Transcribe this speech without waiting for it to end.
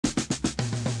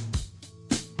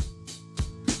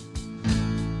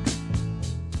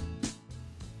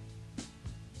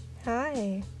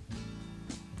Hi.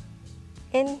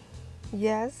 And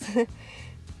yes,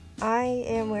 I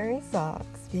am wearing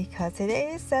socks because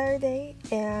today is Saturday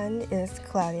and it's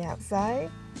cloudy outside.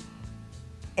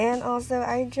 And also,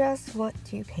 I just want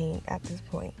to paint at this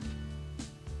point.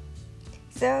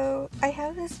 So, I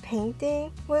have this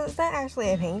painting. Well, it's not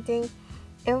actually a painting.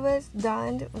 It was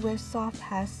done with soft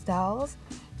pastels.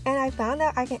 And I found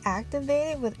out I can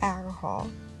activate it with alcohol.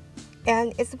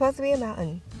 And it's supposed to be a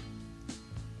mountain.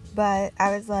 But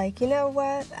I was like, you know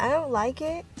what? I don't like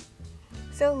it.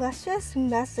 So let's just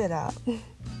mess it up.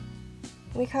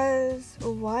 Because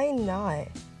why not?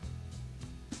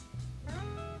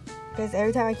 Because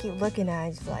every time I keep looking at it,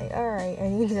 it's like, alright, I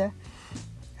need to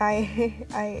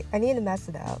I need to mess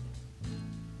it up.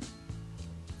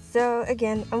 So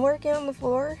again, I'm working on the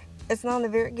floor. It's not a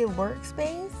very good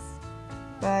workspace.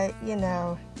 But, you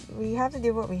know, we have to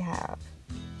do what we have.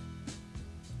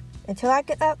 Until I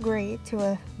can upgrade to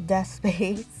a desk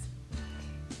space.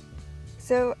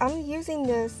 So I'm using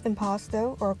this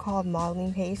impasto, or called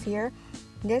modeling paste here.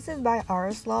 This is by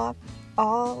Law.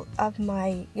 All of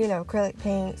my, acrylic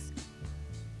paints,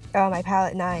 my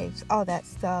palette knives, all that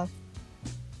stuff,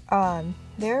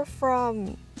 they're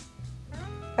from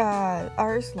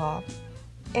Law.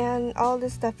 And all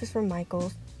this stuff is from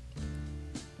Michael's.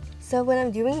 So what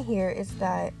I'm doing here is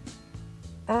that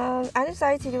I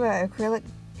decided to do an acrylic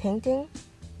painting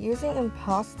using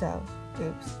impasto.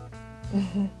 Oops.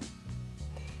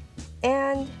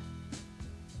 and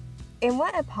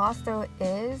what impasto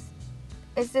is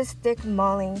this thick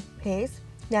modeling paste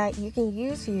that you can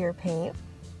use for your paint.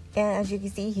 And as you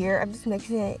can see here, I'm just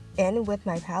mixing it in with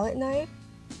my palette knife.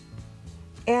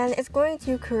 And it's going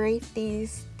to create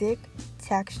these thick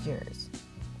textures,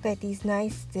 like these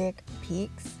nice thick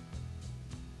peaks.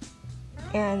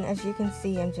 And as you can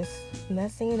see, I'm just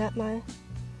messing it up my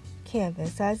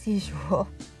canvas as usual.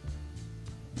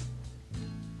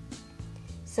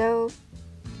 So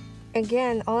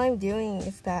again, all I'm doing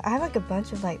is that I have like a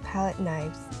bunch of like palette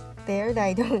knives there that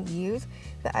I don't use,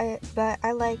 but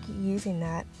I like using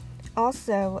that.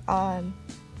 Also,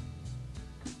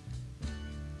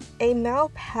 a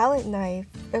metal palette knife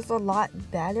is a lot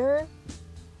better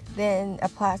than a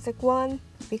plastic one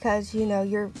because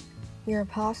your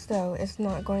impasto is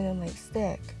not going to like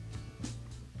stick.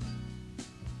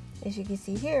 As you can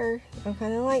see here, I'm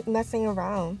kind of like messing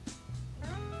around.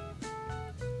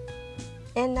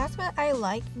 And that's what I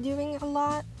like doing a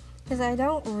lot, because I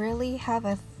don't really have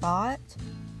a thought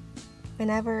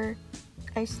whenever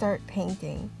I start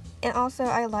painting. And also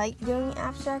I like doing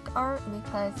abstract art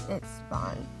because it's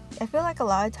fun. I feel like a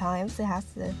lot of times it has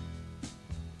to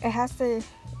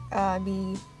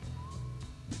be,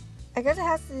 I guess it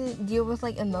has to deal with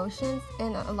like emotions,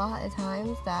 and a lot of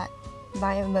times that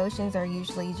my emotions are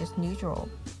usually just neutral.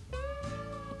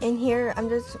 And here I'm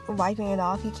just wiping it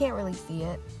off. You can't really see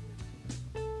it,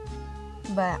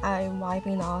 but I'm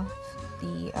wiping off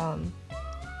the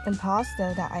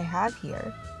impasto that I have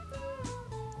here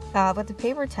with the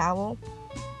paper towel.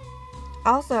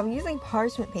 Also, I'm using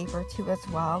parchment paper too as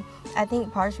well. I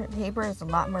think parchment paper is a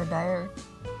lot more better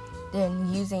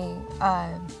than using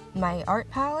my art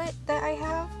palette that I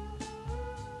have,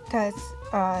 because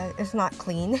it's not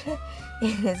clean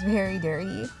and it's very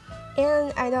dirty,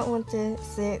 and I don't want to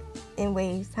sit and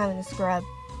waste having to scrub,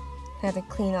 have to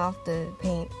clean off the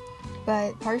paint.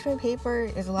 But parchment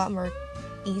paper is a lot more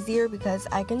easier because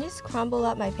I can just crumble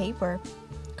up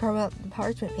the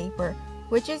parchment paper,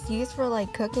 which is used for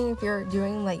like cooking if you're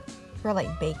doing like for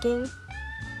like baking,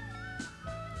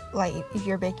 like if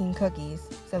you're baking cookies.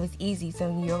 So it's easy, so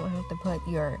you don't have to put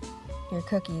your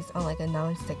cookies on like a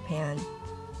non-stick pan.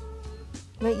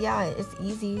 But yeah, it's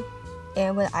easy.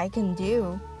 And what I can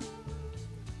do,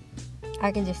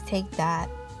 I can just take that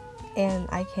and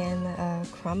I can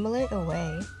crumble it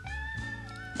away.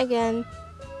 Again,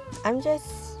 I'm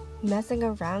just messing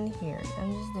around here.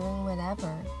 I'm just doing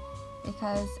whatever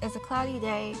because it's a cloudy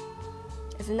day.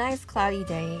 It's a nice cloudy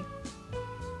day.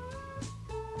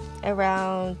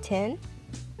 Around 10.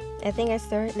 I think I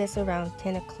started this around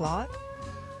 10 o'clock.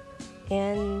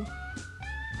 And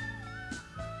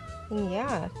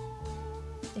yeah,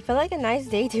 it felt like a nice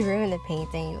day to ruin the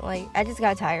painting. Like, I just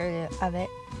got tired of it.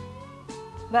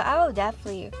 But I would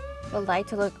like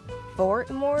to look forward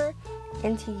more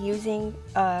into using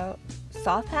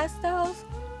soft pastels.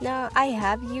 Now, I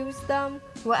have used them.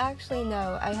 Well, actually,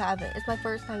 no, I haven't. It's my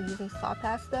first time using soft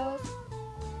pastels.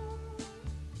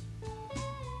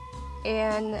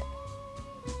 And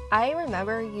I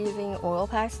remember using oil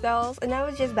pastels, and that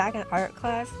was just back in art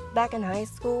class, back in high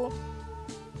school.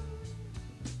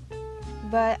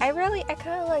 But I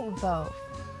kind of like both.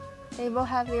 they both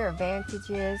have their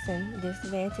advantages and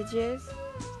disadvantages.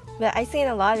 But I seen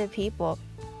a lot of people,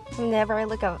 whenever I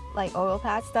look at like oil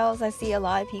pastels, I see a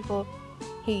lot of people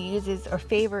who uses or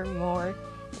favor more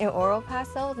in oil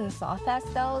pastels than soft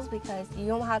pastels because you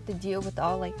don't have to deal with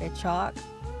all like the chalk.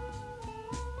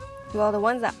 Well, the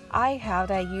ones that I have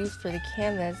that I use for the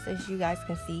canvas, as you guys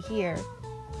can see here,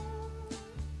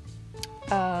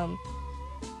 but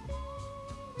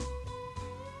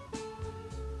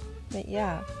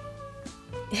yeah,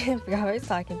 I forgot what I was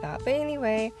talking about. But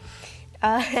anyway,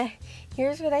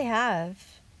 here's what I have.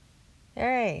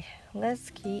 Alright, let's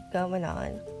keep going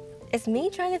on. It's me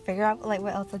trying to figure out like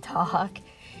what else to talk.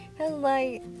 And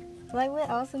like what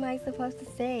else am I supposed to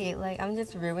say? Like I'm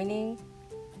just ruining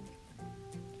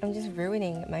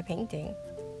my painting.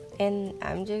 And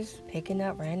I'm just picking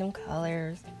up random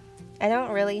colors. I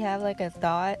don't really have like a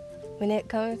thought when it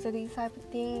comes to these type of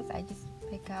things. I just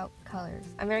pick out colors.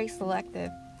 I'm very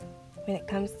selective when it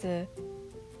comes to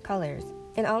colors.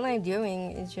 And all I'm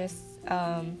doing is just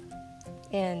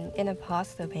in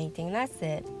impasto painting. That's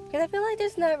it. Because I feel like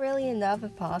there's not really enough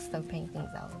impasto paintings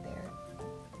out there.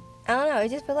 I don't know. I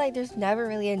just feel like there's never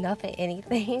really enough of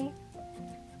anything.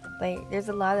 Like there's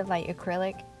a lot of like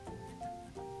acrylic.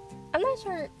 I'm not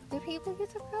sure. Do people use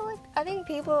acrylic? I think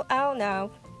people. I don't know.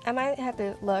 I might have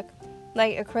to look.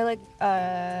 Like acrylic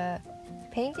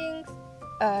paintings,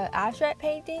 abstract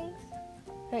paintings.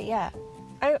 But yeah,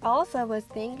 I also was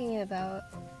thinking about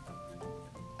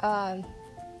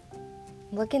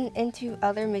looking into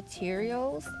other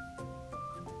materials.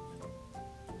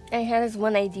 I had this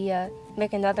one idea,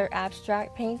 make another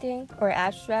abstract painting or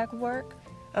abstract work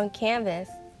on canvas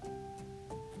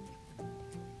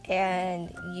and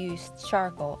use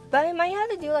charcoal. But I might have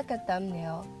to do like a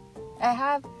thumbnail.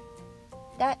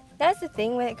 That's the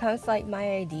thing when it comes to like my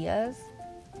ideas.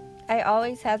 I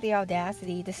always have the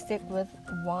audacity to stick with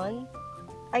one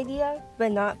idea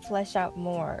but not flesh out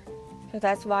more. So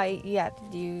that's why you have to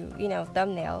do,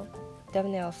 thumbnail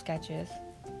sketches.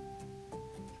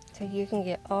 So you can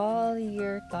get all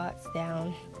your thoughts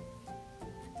down.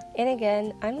 And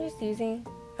again, I'm just using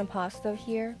impasto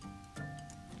here,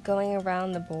 going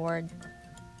around the board.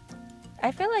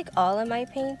 I feel like all of my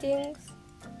paintings,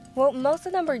 well, most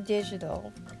of them are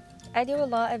digital. I do a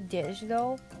lot of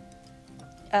digital.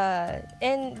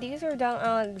 And these are done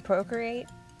on Procreate.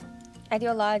 I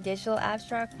do a lot of digital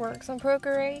abstract works on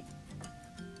Procreate.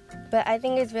 But I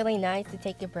think it's really nice to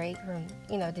take a break from,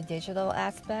 the digital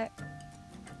aspect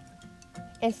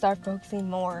and start focusing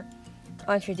more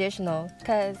on traditional.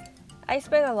 Because I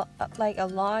spend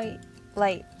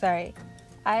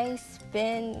I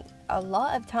spend a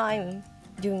lot of time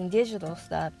doing digital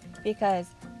stuff because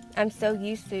I'm so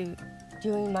used to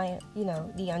doing my,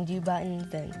 the undo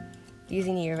buttons and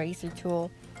using the eraser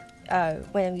tool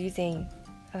when I'm using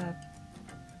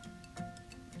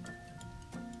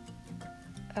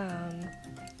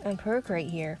on Procreate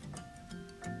here.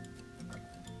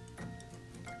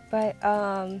 But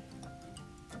I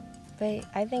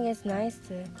think it's nice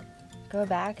to go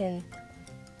back and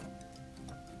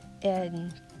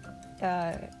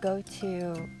go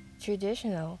to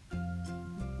traditional.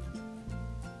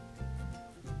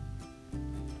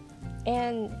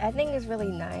 And I think it's really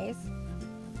nice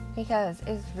because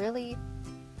it's really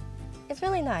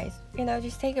nice.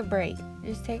 Just take a break.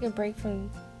 Just take a break from,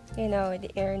 the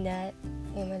internet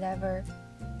and whatever.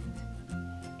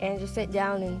 And just sit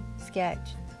down and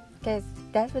sketch. Because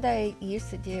that's what I used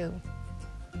to do.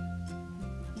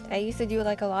 I used to do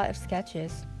like a lot of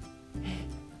sketches.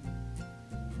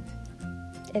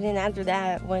 And then after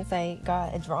that, once I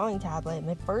got a drawing tablet,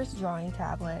 my first drawing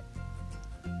tablet,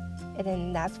 and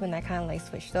then that's when I kind of like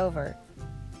switched over.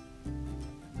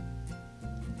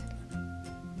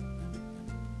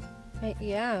 But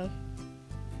yeah.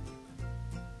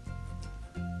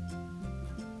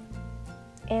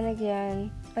 And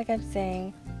again, like I'm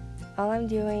saying, all I'm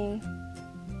doing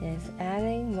is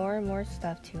adding more and more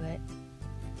stuff to it.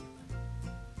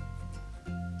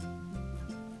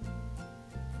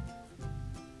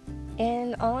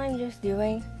 And all I'm just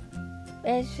doing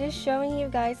is just showing you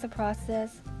guys the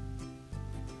process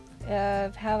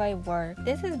of how I work.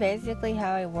 This is basically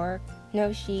how I work.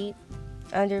 No sheet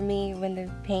under me when the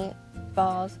paint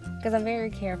falls because I'm very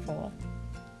careful.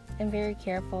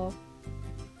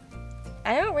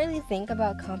 I don't really think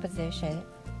about composition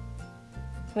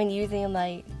when using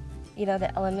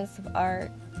the elements of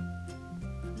art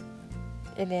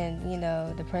and then,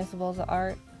 the principles of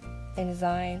art and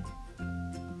design.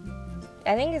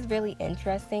 I think it's really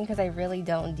interesting because I really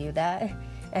don't do that.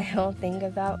 I don't think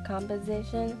about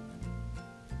composition.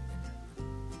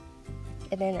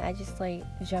 And then I just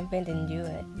jump in and do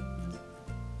it.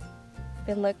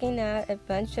 been looking at a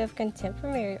bunch of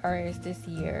contemporary artists this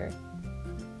year.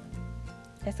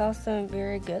 I saw some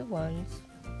very good ones.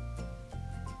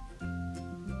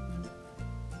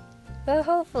 But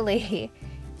hopefully,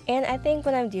 and I think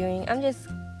what I'm doing, I'm just,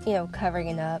 covering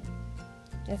it up.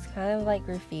 It's kind of like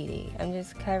graffiti. I'm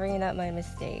just covering up my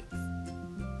mistakes.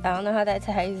 I don't know how that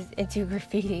ties into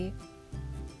graffiti.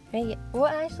 Well,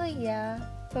 actually, yeah.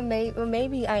 But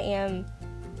maybe I am,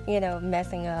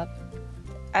 messing up.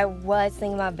 I was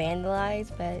thinking about vandalize,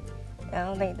 but I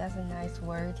don't think that's a nice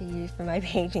word to use for my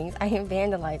paintings. I am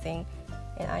vandalizing,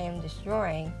 and I am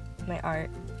destroying my art.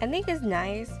 I think it's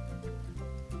nice.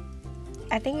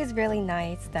 I think it's really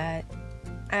nice that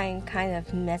I'm kind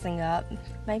of messing up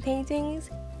my paintings.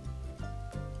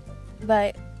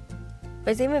 But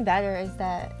what's even better is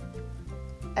that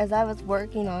as I was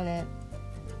working on it,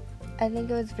 I think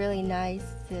it was really nice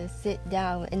to sit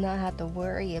down and not have to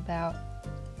worry about,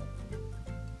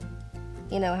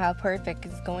 how perfect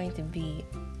it's going to be.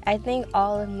 I think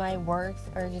all of my works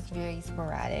are just very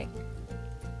sporadic.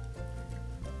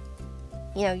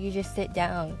 You just sit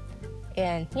down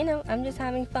and, I'm just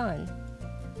having fun.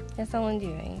 That's all I'm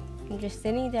doing. I'm just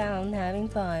sitting down, having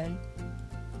fun,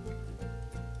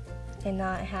 and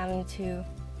not having to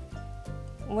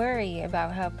worry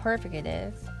about how perfect it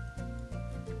is.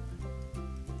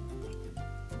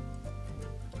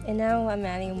 And now I'm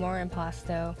adding more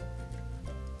impasto.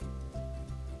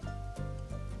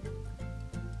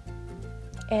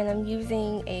 And I'm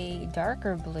using a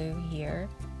darker blue here.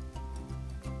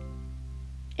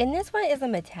 And this one is a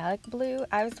metallic blue.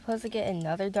 I was supposed to get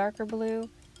another darker blue.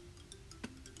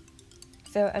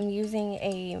 So I'm using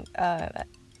a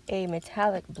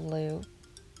metallic blue.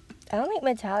 I don't think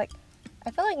metallic...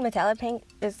 I feel like metallic paint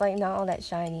is like not all that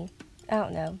shiny. I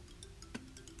don't know.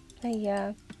 But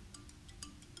yeah.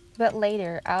 But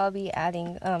later I'll be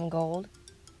adding gold.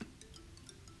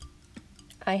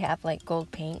 I have like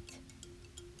gold paint.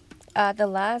 The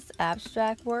last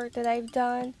abstract work that I've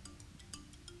done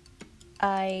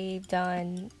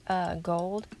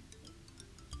gold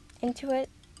into it.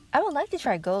 I would like to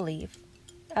try gold leaf.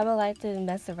 I would like to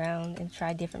mess around and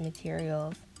try different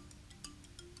materials.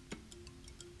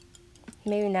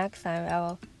 Maybe next time I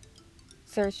will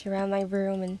search around my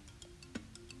room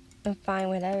and find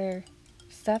whatever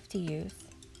stuff to use.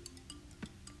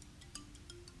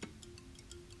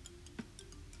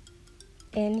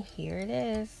 And here it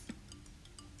is.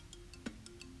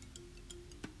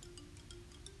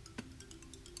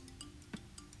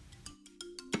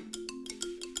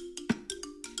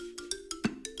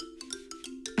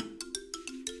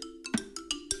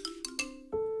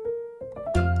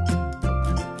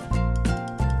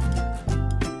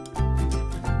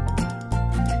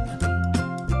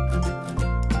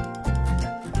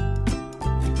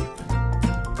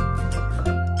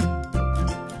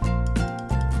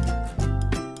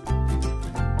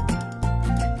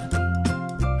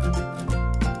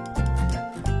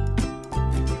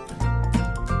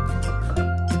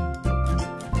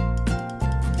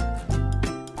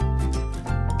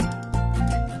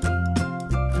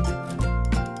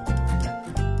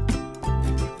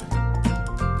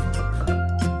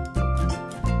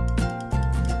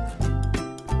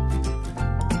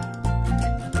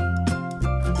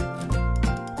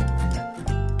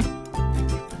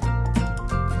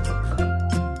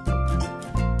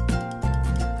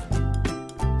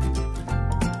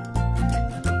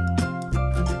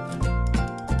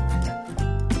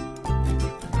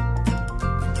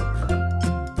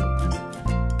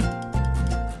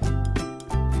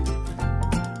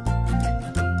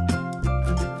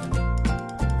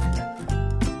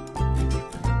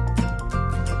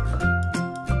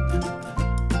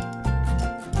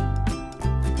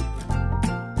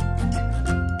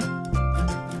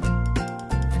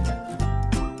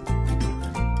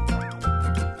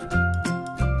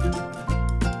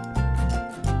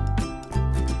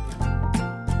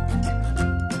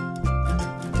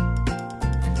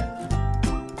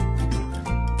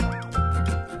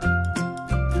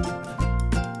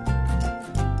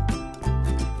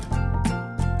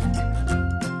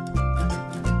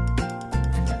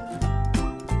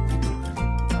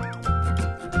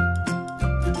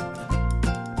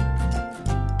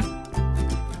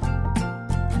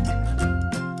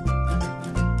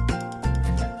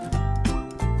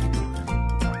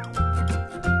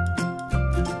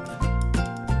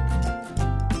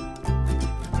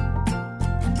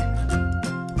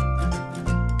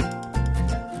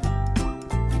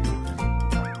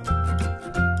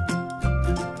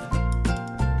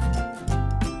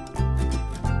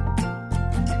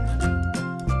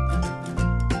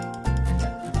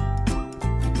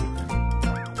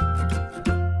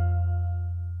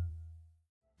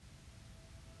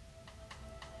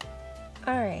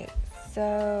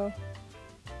 So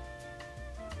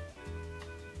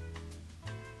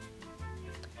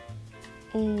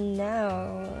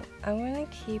now I'm gonna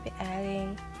keep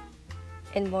adding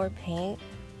in more paint.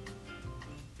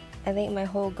 I think my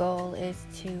whole goal is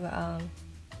to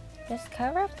just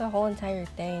cover up the whole entire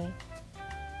thing.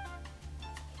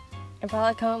 And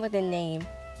probably come up with a name.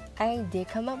 I did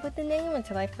come up with a name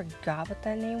until I forgot what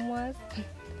that name was.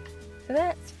 So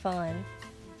that's fun.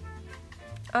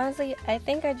 Honestly, I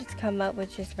think I just come up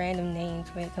with just random names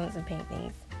when it comes to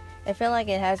paintings. I feel like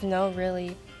it has no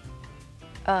really,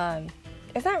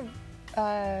 it's not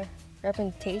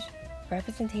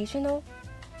representational?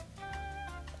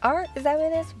 Art? Is that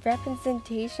what it is?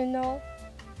 Representational?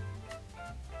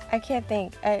 I can't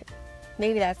think.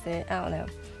 Maybe that's it. I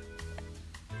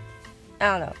don't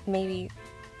know. Maybe.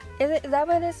 Is that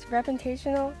what it is?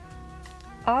 Representational?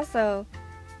 Also,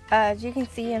 as you can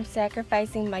see, I'm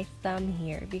sacrificing my thumb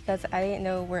here because I didn't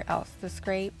know where else to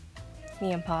scrape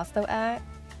the impasto at.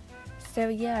 So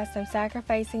yes, I'm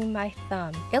sacrificing my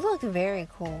thumb. It looked very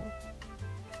cool.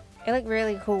 It looked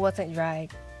really cool once it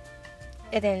dried.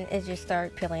 And then it just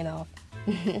started peeling off.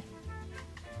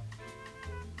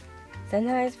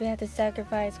 Sometimes we have to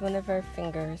sacrifice one of our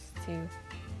fingers to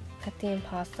put the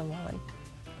impasto on.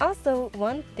 Also,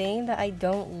 one thing that I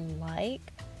don't like,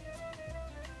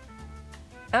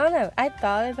 I don't know, I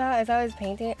thought about as I was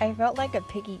painting, I felt like a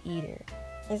picky eater.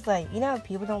 It's like, you know how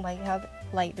people don't like how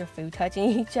their food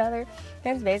touching each other?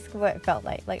 That's basically what it felt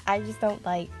like. Like, I just don't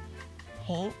like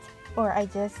paint, or I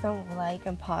just don't like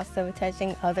impasto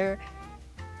touching other,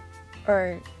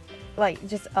 or like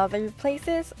just other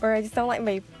places, or I just don't like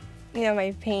my,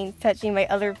 my paint touching my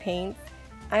other paints.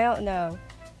 I don't know.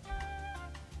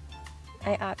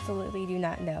 I absolutely do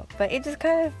not know. But it just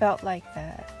kind of felt like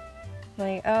that.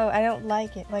 Like, oh, I don't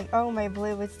like it. Like, oh, my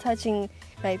blue is touching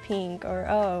my pink, or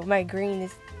oh, my green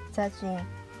is touching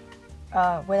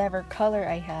whatever color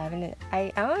I have. And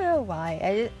I don't know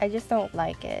why. I just don't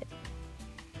like it.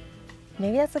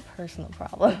 Maybe that's a personal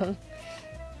problem.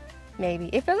 Maybe.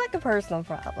 It feels like a personal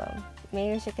problem.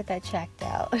 Maybe I should get that checked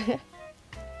out.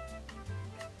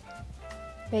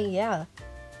 But yeah,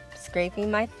 scraping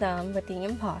my thumb with the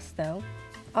impasto.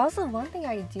 Also, one thing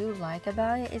I do like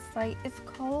about it is like it's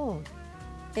cold.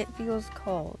 It feels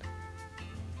cold.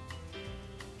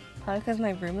 Probably because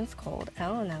my room is cold. I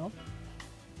don't know.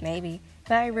 Maybe.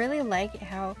 But I really like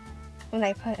how when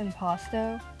I put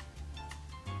impasto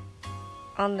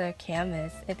on the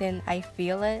canvas and then I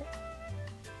feel it.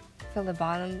 Feel the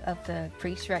bottom of the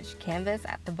pre-stretched canvas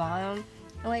at the bottom.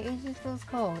 Like, it just feels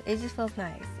cold. It just feels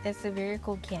nice. It's a very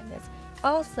cool canvas.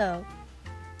 Also,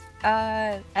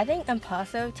 I think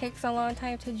impasto takes a long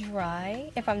time to dry,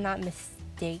 if I'm not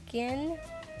mistaken.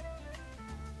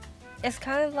 It's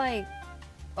kind of like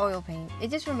oil paint.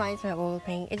 It just reminds me of oil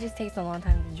paint. It just takes a long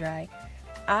time to dry.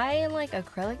 I like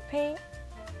acrylic paint,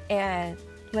 and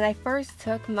when I first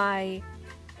took my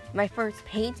first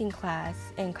painting class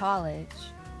in college,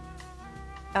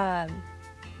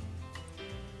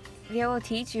 they will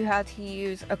teach you how to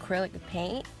use acrylic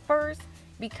paint first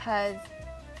because,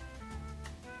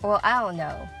 well, I don't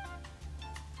know.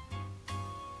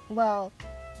 Well,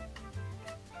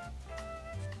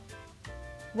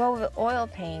 with oil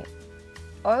paint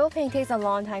takes a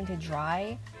long time to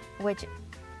dry, which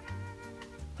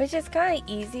is kind of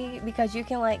easy because you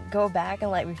can like go back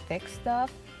and like refix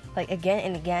stuff like again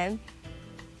and again.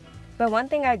 But one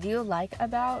thing I do like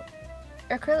about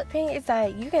acrylic paint is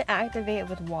that you can activate it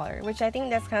with water, which I think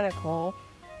that's kind of cool.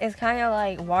 It's kind of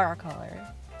like watercolor,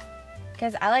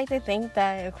 because I like to think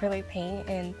that acrylic paint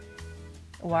and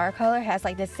watercolor has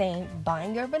like the same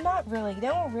binder, but not really. They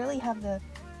don't really have the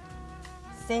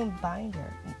same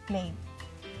binder.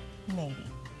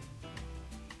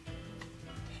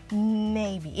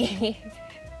 Maybe.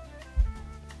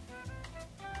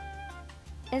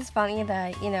 It's funny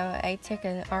that, I took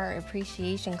an art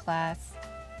appreciation class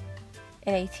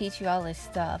and they teach you all this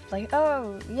stuff. Like,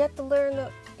 oh, you have to learn,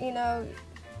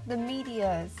 the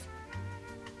medias.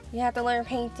 You have to learn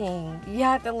painting. You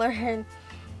have to learn,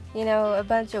 a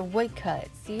bunch of wood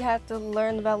cuts. You have to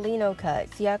learn about lino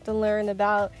cuts. You have to learn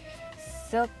about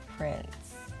silk prints.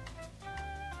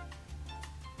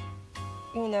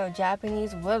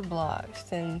 Japanese wood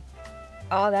blocks and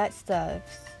all that stuff,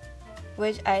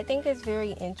 which I think is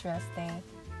very interesting.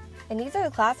 And these are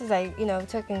the classes I,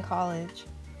 took in college.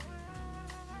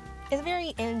 It's very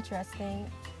interesting,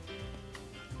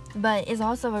 but it's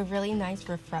also a really nice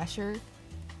refresher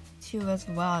too as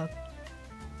well.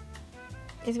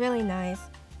 It's really nice.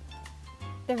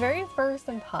 The very first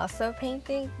impasto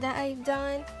painting that I've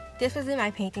done, this was in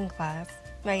my painting class,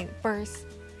 my first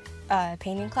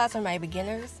painting class for my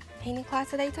beginners. painting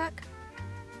class that I took.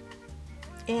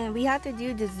 And we had to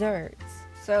do desserts.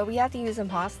 So we had to use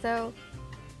impasto.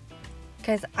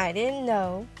 Because I didn't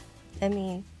know. I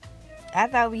mean, I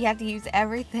thought we had to use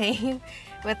everything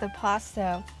with the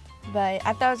pasta. But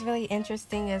I thought it was really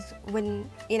interesting is when,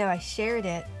 I shared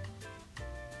it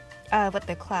with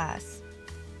the class.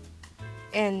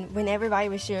 And when everybody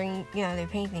was sharing, their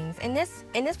paintings. And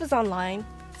this was online.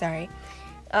 Sorry.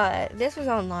 This was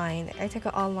online. I took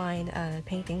an online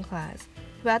painting class.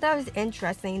 But I thought it was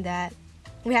interesting that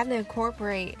we had to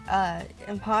incorporate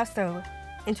impasto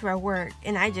into our work.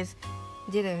 And I just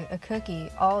did a cookie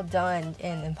all done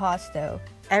in impasto.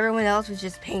 Everyone else was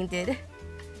just painted.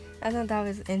 I thought that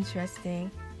was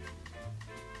interesting.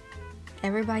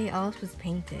 Everybody else was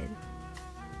painted.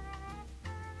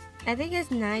 I think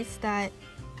it's nice that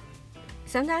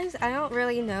sometimes I don't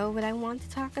really know what I want to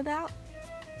talk about.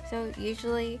 So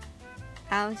usually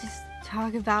I'll just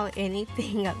talk about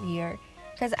anything up here.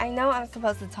 Because I know I'm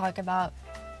supposed to talk about,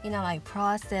 my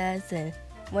process and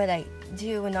what I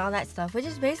do and all that stuff, which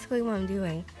is basically what I'm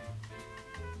doing.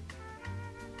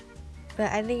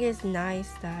 But I think it's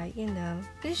nice that,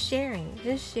 just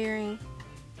sharing,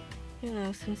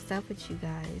 some stuff with you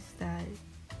guys that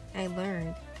I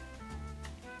learned.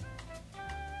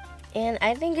 And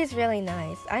I think it's really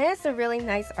nice. I had some really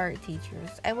nice art teachers.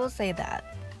 I will say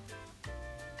that.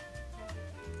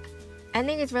 I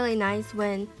think it's really nice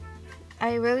when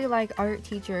I really like art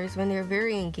teachers when they're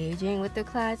very engaging with the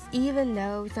class, even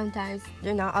though sometimes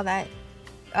they're not all that,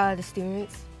 the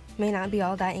students may not be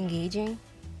all that engaging,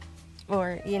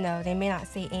 or, they may not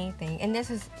say anything. And this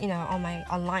is, on my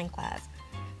online class.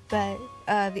 But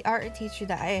the art teacher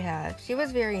that I have, she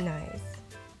was very nice.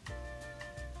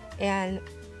 And,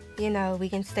 we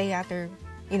can stay after,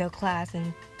 class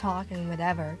and talk and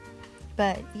whatever.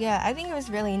 But, yeah, I think it was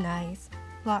really nice.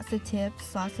 Lots of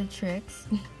tips, lots of tricks.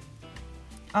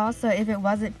 Also, if it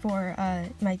wasn't for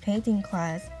my painting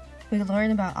class, we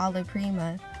learned about alla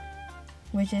prima,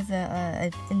 which is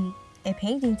a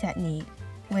painting technique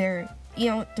where you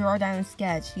don't throw down a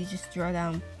sketch, you just throw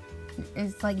down,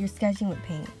 it's like you're sketching with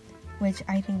paint, which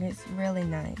I think is really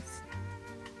nice.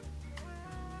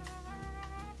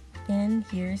 And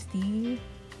here's the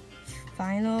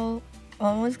final,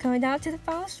 almost coming down to the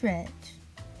final stretch.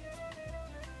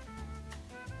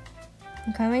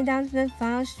 I'm coming down to the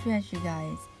final stretch, you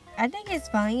guys. I think it's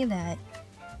funny that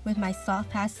with my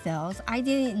soft pastels, I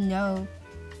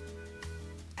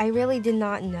really did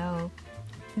not know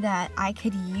that I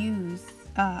could use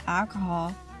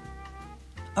alcohol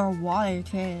or water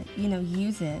to,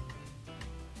 use it.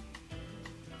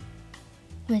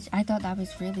 Which I thought that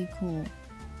was really cool.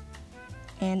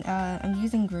 And I'm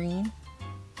using green,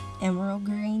 emerald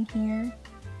green here.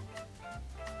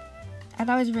 I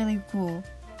thought it was really cool.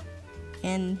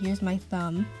 And here's my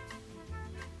thumb.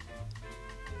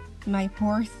 My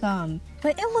poor thumb.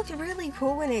 But it looked really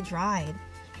cool when it dried.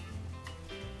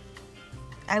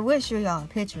 I would show y'all a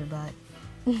picture, but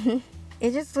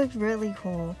it just looked really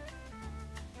cool.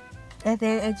 And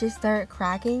then it just started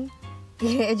cracking.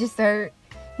 It just started,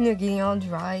 getting all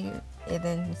dry. And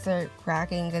then it started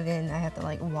cracking, and then I had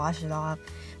to wash it off.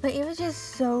 But it was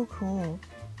just so cool.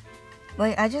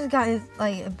 I just got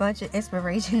a bunch of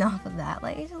inspiration off of that.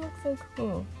 It just looks so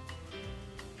cool.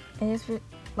 And it's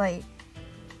I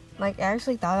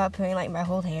actually thought about putting my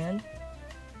whole hand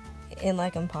in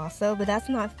impasto, but that's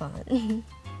not fun.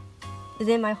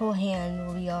 Then my whole hand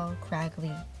will be all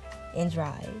crackly and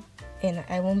dry, and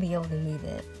I won't be able to move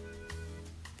it.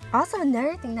 Also,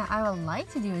 another thing that I would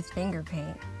like to do is finger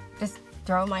paint. Just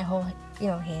throw my whole,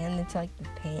 hand into the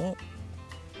paint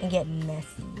and get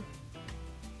messy.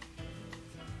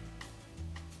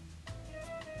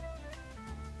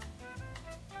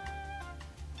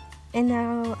 And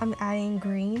now I'm adding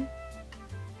green.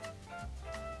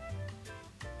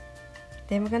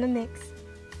 Then we're gonna mix.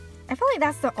 I feel like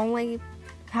that's the only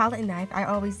palette knife I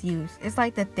always use. It's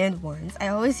the thin ones. I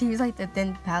always use the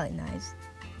thin palette knives.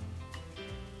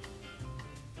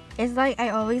 It's I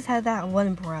always have that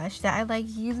one brush that I like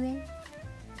using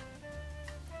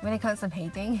when it comes to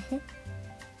painting.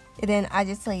 And then I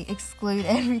just exclude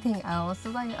everything else.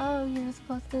 It's oh, you're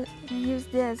supposed to use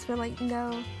this. But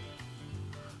no.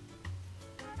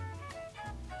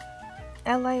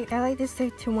 I like to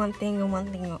stick to one thing and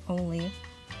one thing only.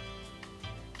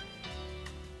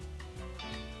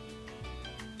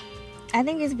 I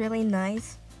think it's really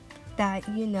nice that,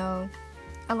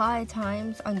 a lot of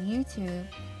times on YouTube,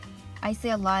 I see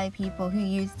a lot of people who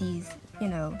use these,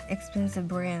 expensive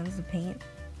brands of paint.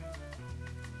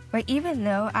 But even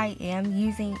though I am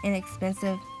using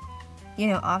inexpensive,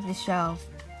 off the shelf,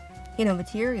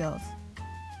 materials,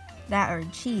 that are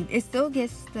cheap, it still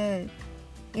gets the,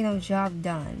 job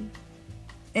done.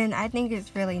 And I think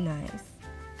it's really nice.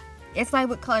 It's like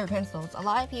with colored pencils. A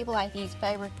lot of people like these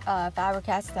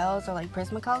Faber-Castells or like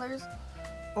Prismacolors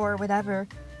or whatever,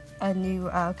 a new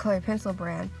colored pencil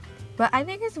brand. But I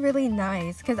think it's really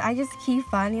nice because I just keep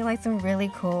finding like some really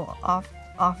cool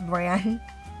off-brand,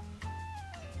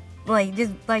 like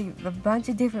just like a bunch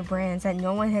of different brands that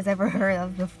no one has ever heard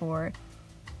of before.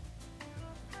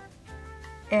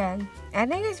 And I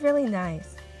think it's really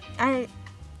nice. I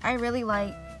really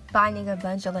like finding a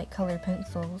bunch of like colored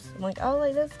pencils. I'm like, oh,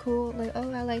 like that's cool. Like,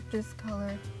 oh, I like this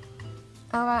color.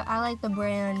 Oh, I like the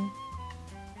brand,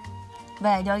 but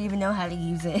I don't even know how to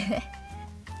use it.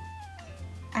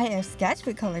 I have sketched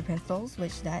with colored pencils,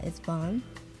 which that is fun.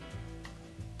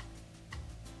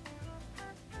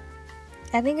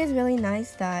 I think it's really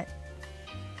nice that,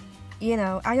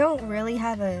 I don't really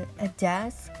have a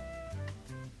desk.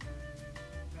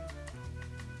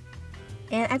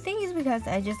 And I think it's because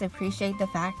I just appreciate the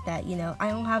fact that, I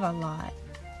don't have a lot.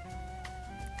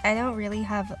 I don't really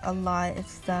have a lot of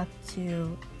stuff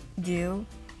to do.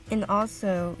 And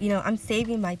also, I'm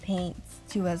saving my paints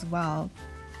too as well.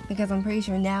 Because I'm pretty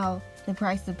sure now the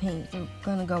price of paints are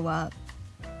gonna go up.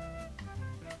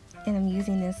 And I'm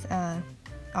using this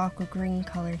aqua green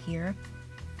color here.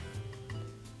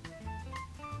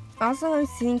 Also, I'm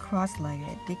sitting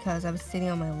cross-legged because I was sitting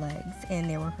on my legs and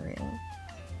they were hurting.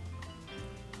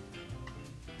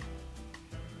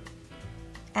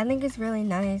 I think it's really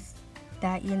nice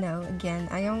that, again,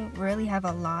 I don't really have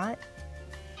a lot.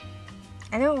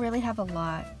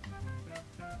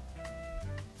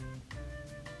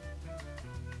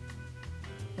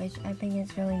 Which I think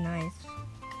is really nice.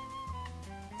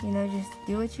 Just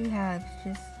do what you have.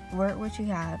 Just work what you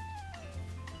have.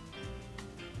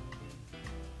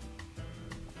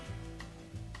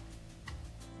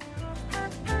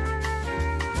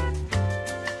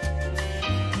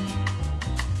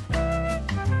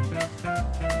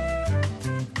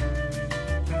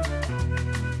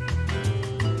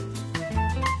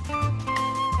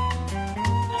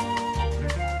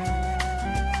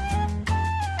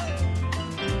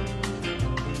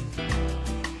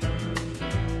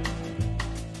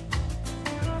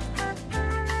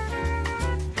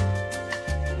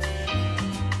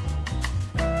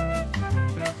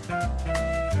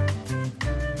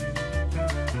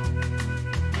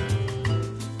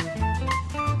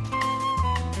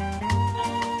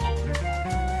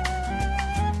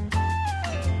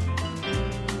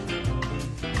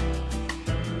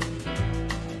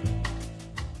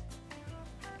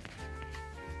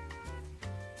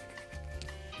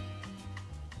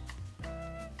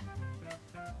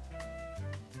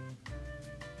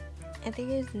 I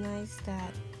think it's nice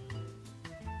that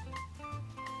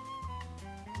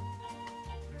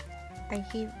I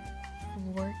keep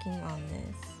working on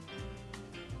this.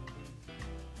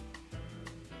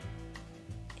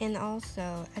 And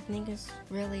also, I think it's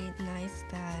really nice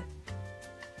that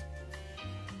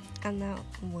I'm not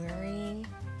worrying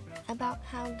about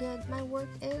how good my work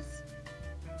is,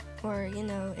 or,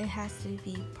 it has to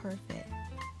be perfect.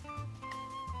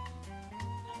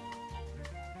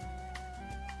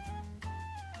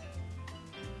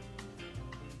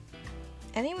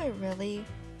 I think what really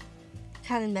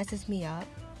kind of messes me up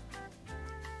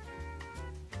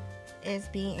is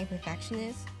being a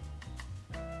perfectionist.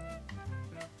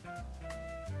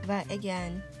 But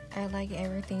again, I like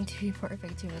everything to be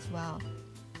perfect too as well.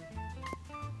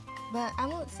 But I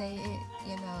won't say it,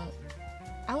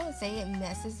 I won't say it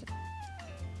messes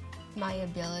my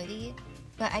ability,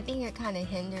 but I think it kind of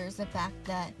hinders the fact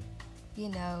that,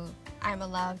 I'm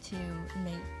allowed to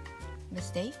make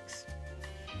mistakes.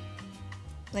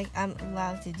 Like, I'm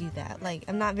allowed to do that. Like,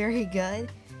 I'm not very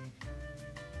good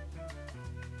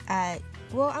at,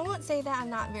 well, I won't say that I'm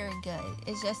not very good.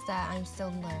 It's just that I'm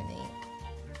still learning.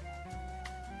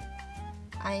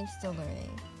 I am still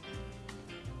learning.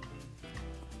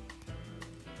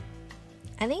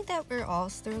 I think that we're all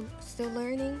still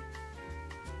learning.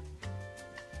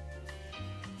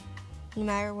 No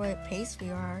matter what pace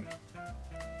we are.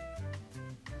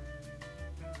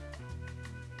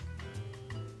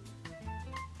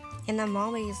 And I'm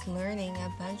always learning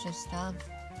a bunch of stuff,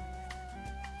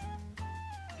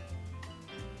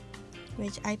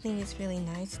 which I think is really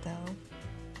nice though.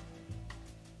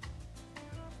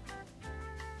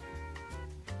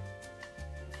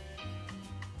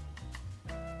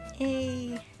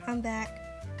 Hey, I'm back.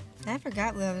 I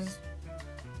forgot what I was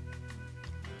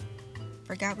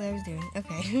doing.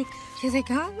 Okay, because I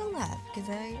got on the left, because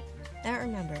I don't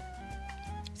remember.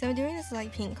 So I'm doing this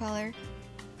light pink color.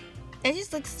 It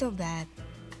just looks so bad.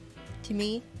 to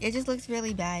me. It just looks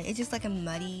really bad. It's just like a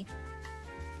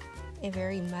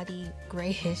very muddy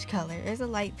grayish color. It's a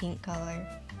light pink color,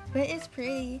 but it's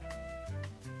pretty.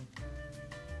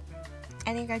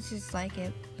 I think I just like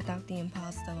it without the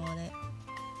impasto on it.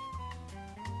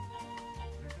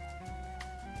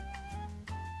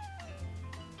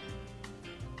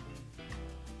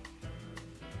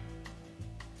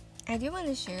 I do want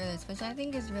to share this, which I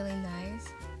think is really nice.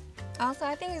 Also,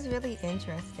 I think it's really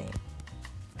interesting.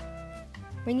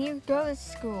 When you go to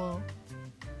school,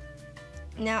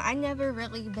 now I never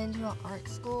really been to an art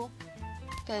school,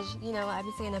 because, you know, I've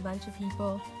been seeing a bunch of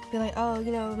people be like, oh,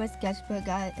 you know, my sketchbook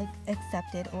got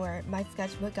accepted, or my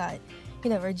sketchbook got, you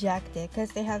know, rejected,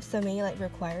 because they have so many, like,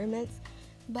 requirements.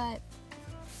 But,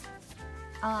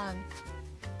 I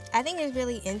think it's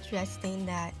really interesting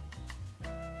that,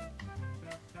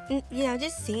 you know,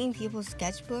 just seeing people's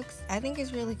sketchbooks, I think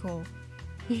is really cool.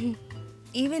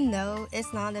 Even though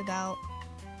it's not about,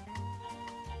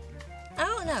 I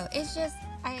don't know, it's just,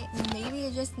 maybe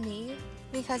it's just me,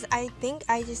 because I think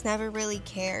I just never really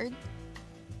cared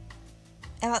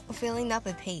about filling up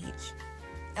a page.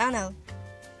 I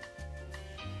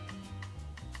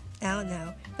don't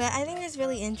know. But I think it's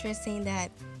really interesting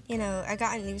that, you know, I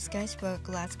got a new sketchbook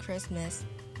last Christmas,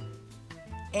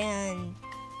 and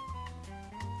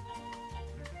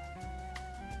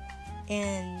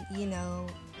you know,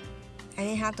 I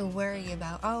didn't have to worry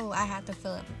about, oh, I have to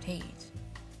fill up a page.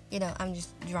 You know, I'm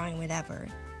just drawing whatever.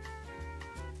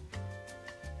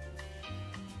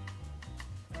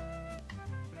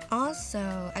 Also,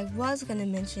 I was gonna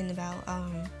mention about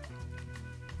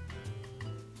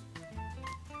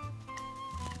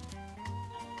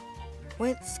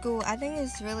with school, I think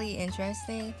it's really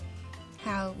interesting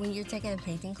how when you're taking a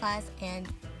painting class and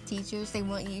teachers, they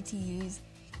want you to use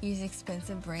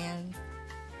expensive brands.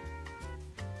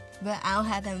 But I don't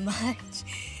have that much.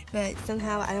 But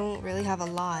somehow I don't really have a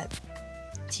lot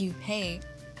to pay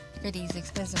for these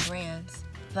expensive brands.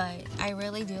 But I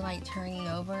really do like turning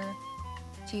over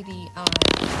to the,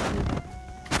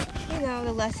 you know,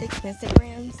 the less expensive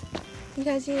brands.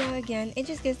 Because, you know, again, it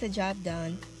just gets the job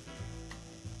done.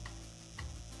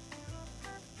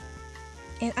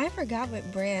 And I forgot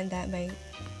what brand that my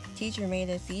teacher made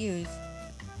us use.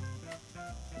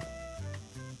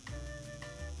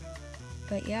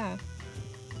 But yeah.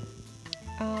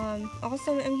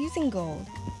 Also, I'm using gold.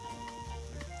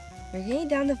 We're getting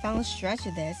down the final stretch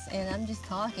of this, and I'm just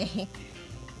talking.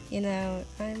 You know,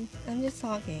 I'm just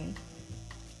talking.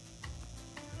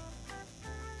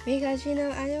 Because, you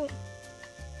know, I don't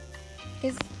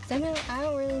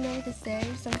really know what to say.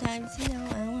 Sometimes, you know,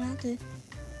 I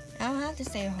don't have to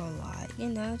say a whole lot. You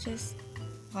know, just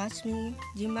watch me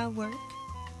do my work.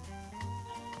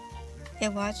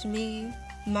 And watch me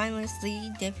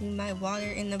mindlessly dipping my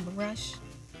water in the brush.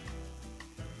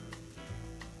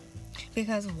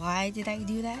 Because why did I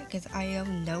do that? Because I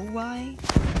don't know why.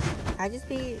 I just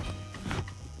be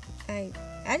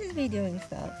doing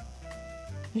stuff.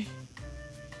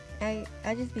 I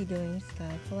just be doing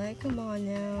stuff. Like, come on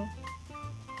now.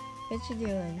 What you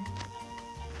doing?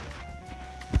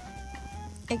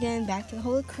 Again, back to the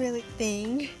whole acrylic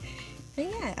thing. But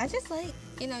yeah, I just like,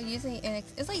 you know, using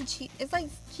it's like cheap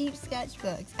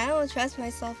sketchbooks. I don't trust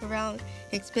myself around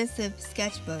expensive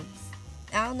sketchbooks.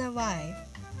 I don't know why.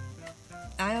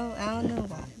 I don't know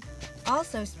why.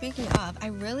 Also, speaking of, I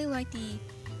really like the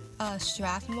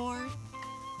Strathmore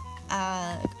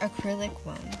acrylic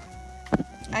one.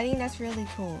 I think that's really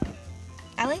cool.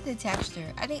 I like the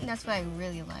texture. I think that's what I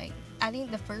really like. I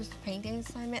think the first painting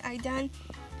assignment I done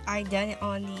it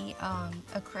on the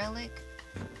acrylic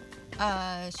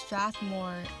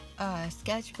Strathmore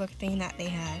sketchbook thing that they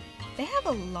had. They have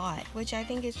a lot, which I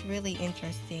think is really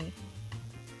interesting.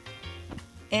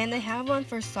 And they have one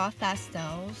for soft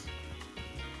pastels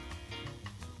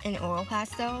and oil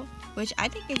pastel, which I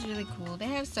think is really cool. They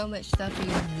have so much stuff for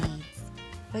your needs.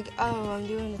 Like, oh, I'm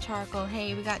doing the charcoal.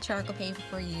 Hey, we got charcoal paper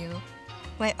for you.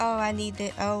 Like, oh, I need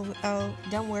the, oh,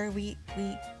 don't worry, we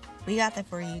got that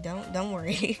for you. Don't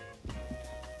worry.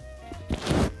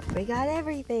 We got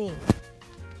everything.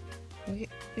 We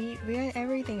got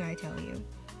everything, I tell you.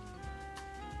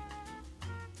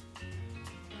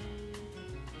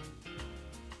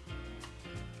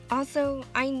 Also,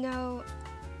 I know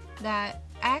that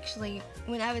actually,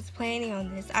 when I was planning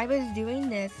on this, I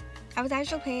was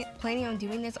actually planning on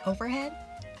doing this overhead,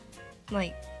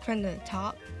 like from the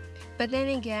top. But then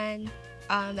again,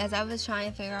 as I was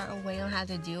trying to figure out a way on how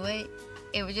to do it,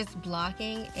 it was just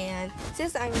blocking. And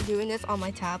since I'm doing this on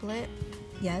my tablet,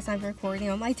 yes, I'm recording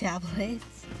on my tablet.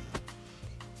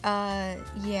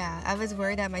 Yeah, I was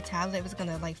worried that my tablet was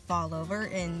gonna like fall over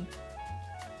and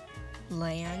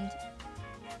land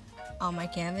on my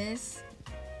canvas,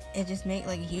 it just make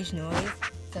like a huge noise.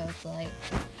 So it's like,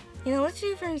 you know, let's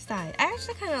do it from the side. I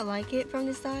actually kind of like it from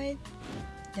the side.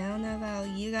 I don't know about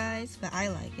you guys, but I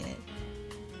like it.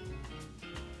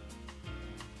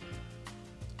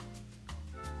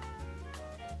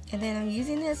 And then I'm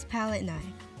using this palette knife.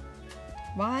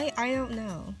 Why? I don't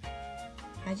know.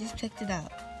 I just picked it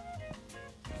up.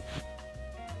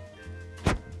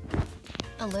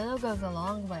 A little goes a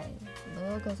long way. A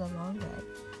little goes a long way.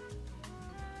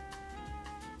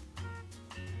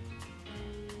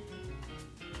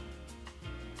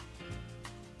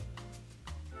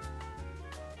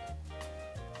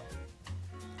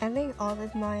 I think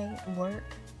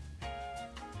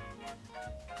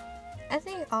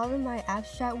all of my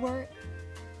abstract work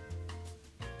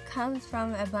comes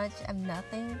from a bunch of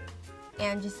nothing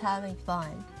and just having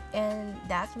fun. And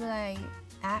that's what I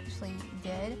actually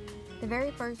did. The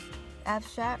very first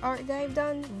abstract art that I've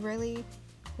done really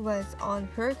was on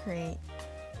Procreate.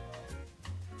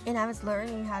 And I was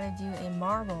learning how to do a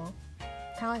marble,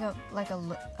 kind of like a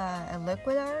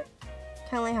liquid art,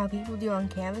 kind of like how people do on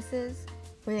canvases,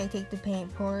 where they take the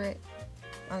paint, pour it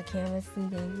on the canvas, and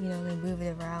then, you know, they move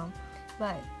it around.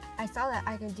 But I saw that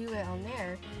I could do it on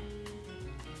there,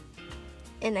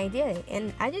 and I did it,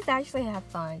 and I just actually have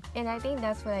fun. And I think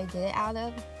that's what I did it out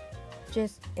of,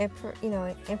 just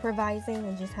improvising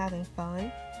and just having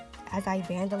fun as I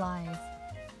vandalize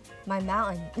my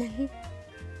mountain.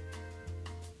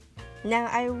 Now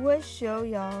I would show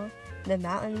y'all the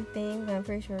mountain thing, but I'm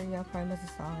pretty sure y'all probably must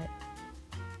have saw it.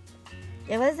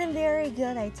 It wasn't very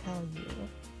good, I tell you.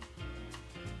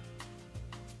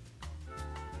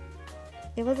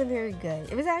 It wasn't very good.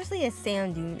 It was actually a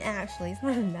sand dune. Actually, it's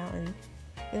not a mountain.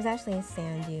 It was actually a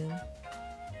sand dune.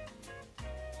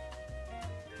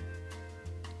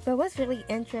 But what's really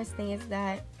interesting is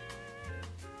that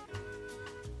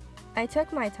I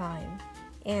took my time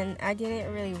and I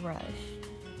didn't really rush.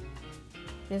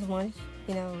 Just one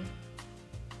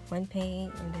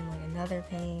paint and then like another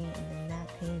paint and then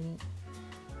that paint.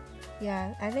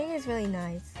 Yeah, I think it's really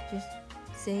nice just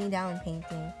sitting down and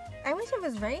painting. I wish it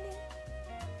was raining.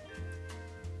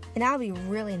 And that would be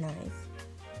really nice.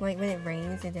 Like when it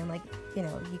rains and then like, you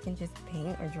know, you can just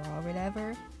paint or draw or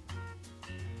whatever.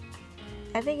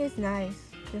 I think it's nice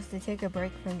just to take a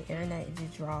break from the internet and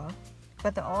just draw.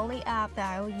 But the only app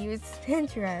that I will use is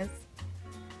Pinterest.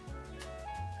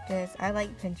 Because I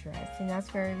like Pinterest and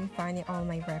that's where we find all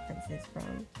my references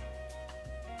from.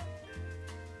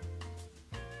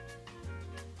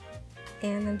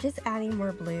 And I'm just adding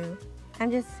more blue. I'm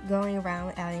just going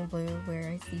around adding blue where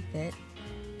I see fit.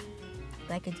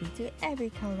 Like I do to every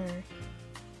color.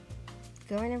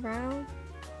 Going around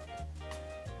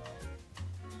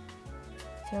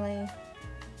till I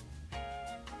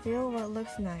feel what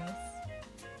looks nice.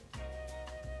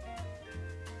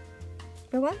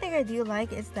 But one thing I do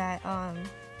like is that,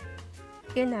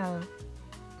 you know,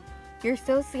 you're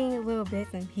still seeing little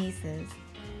bits and pieces.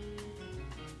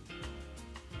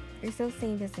 You're still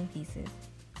seeing bits and pieces.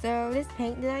 So this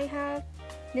paint that I have,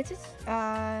 this is,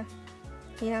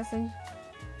 you know, some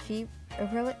cheap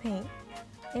acrylic paint.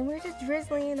 And we're just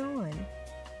drizzling it on.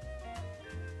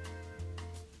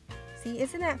 See,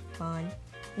 isn't that fun?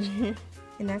 And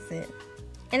that's it.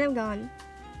 And I'm gone.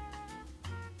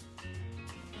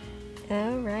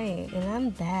 Alright, and I'm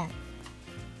back.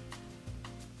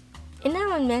 And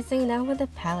now I'm messing it up with a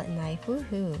palette knife.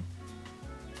 Woohoo.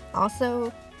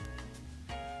 Also,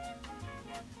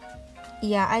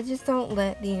 yeah, I just don't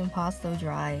let the impasto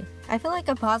dry. I feel like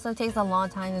impasto takes a long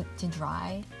time to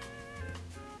dry.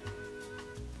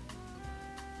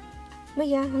 But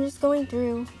yeah, I'm just going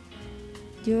through,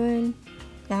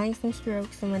 adding some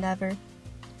strokes and whatever.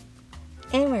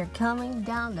 And we're coming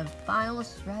down the final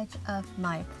stretch of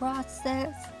my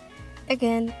process.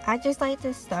 Again, I just like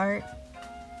to start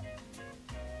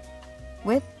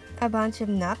with a bunch of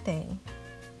nothing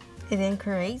and then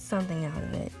create something out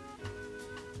of it.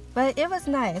 But it was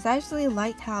nice. I actually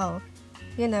liked how,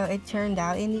 you know, it turned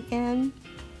out in the end.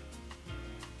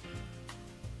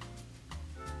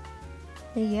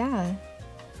 But yeah.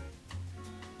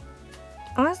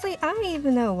 Honestly, I don't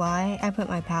even know why I put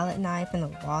my palette knife in the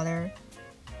water.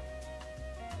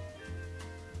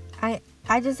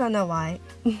 I just don't know why.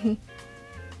 And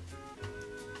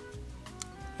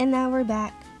now we're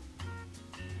back.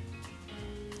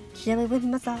 Chilling with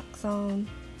my socks on.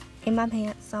 And my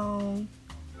pants on.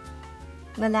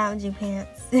 My lounging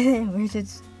pants. We're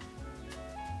just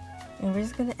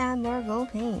gonna add more gold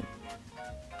paint.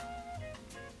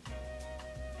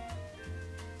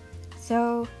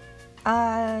 So,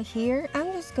 here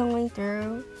I'm just going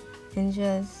through and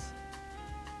just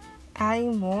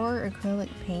adding more acrylic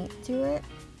paint to it.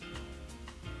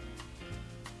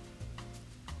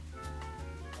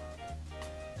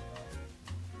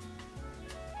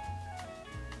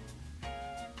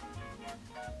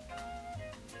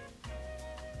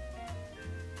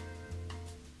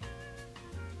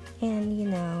 And you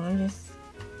know, I'm just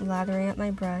lathering up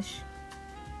my brush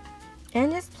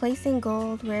and just placing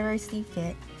gold wherever I see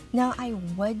fit. Now I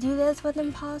would do this with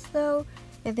impasto,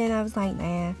 but then I was like,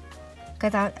 nah,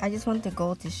 because I just want the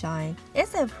gold to shine.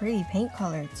 It's a pretty paint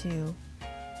color too.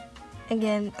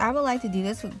 Again, I would like to do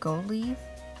this with gold leaf,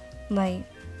 like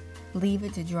leave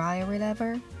it to dry or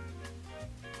whatever.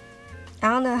 I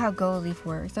don't know how gold leaf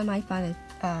works. I might find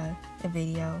a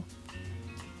video.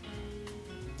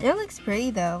 It looks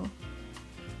pretty though.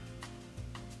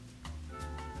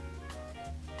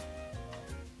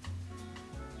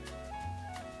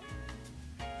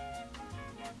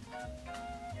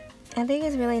 I think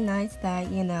it's really nice that,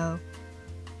 you know,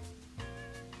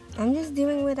 I'm just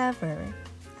doing whatever.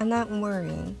 I'm not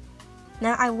worrying.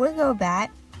 Now I would go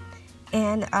back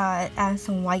and add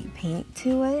some white paint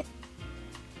to it,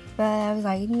 but I was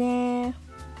like, nah.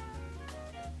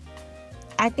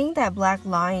 I think that black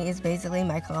line is basically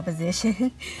my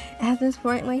composition. At this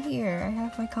point right here, I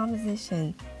have my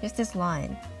composition. Just this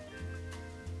line.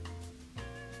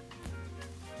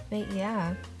 But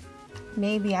yeah,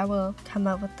 maybe I will come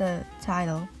up with the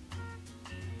title.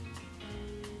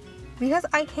 Because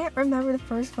I can't remember the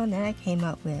first one that I came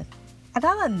up with. I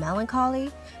thought about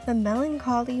Melancholy, but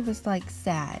Melancholy was like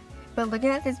sad. But looking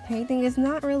at this painting, it's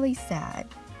not really sad.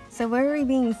 So what are we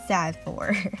being sad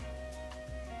for?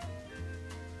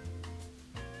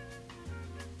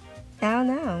 I don't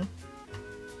know.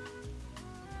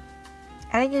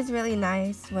 I think it's really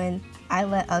nice when I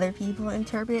let other people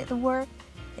interpret the work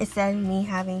instead of me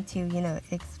having to, you know,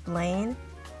 explain.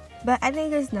 But I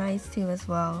think it's nice too as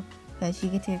well, because you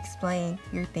get to explain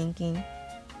your thinking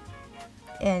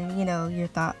and, you know, your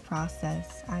thought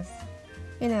process as,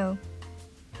 you know,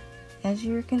 as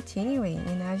you're continuing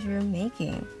and as you're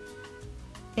making.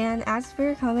 And as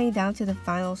we're coming down to the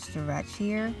final stretch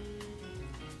here,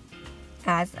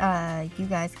 as you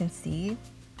guys can see,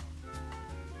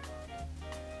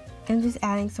 I'm just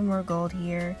adding some more gold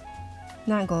here.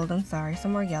 Not gold, I'm sorry,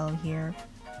 some more yellow here.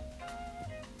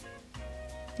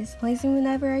 Just placing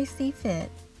whenever I see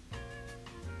fit.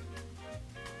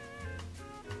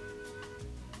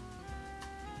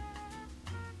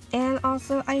 And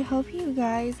also, I hope you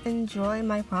guys enjoy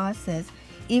my process.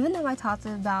 Even though I talked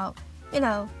about, you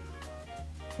know,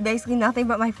 basically nothing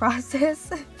but my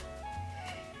process.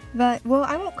 But, well,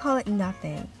 I won't call it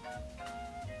nothing.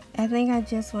 I think I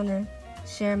just want to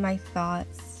share my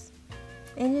thoughts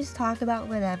and just talk about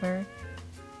whatever.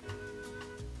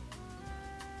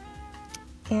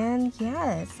 And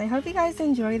yes, I hope you guys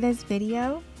enjoy this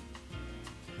video.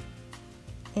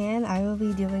 And I will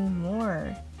be doing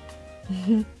more.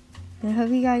 I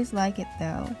hope you guys like it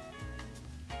though.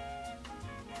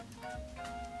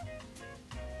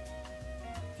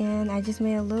 And I just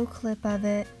made a little clip of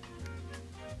it.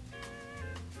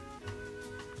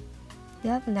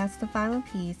 Yep, and that's the final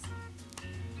piece.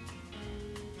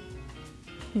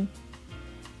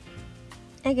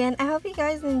 Again, I hope you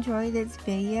guys enjoyed this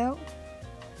video.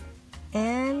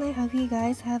 And I hope you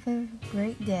guys have a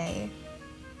great day.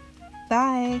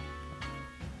 Bye!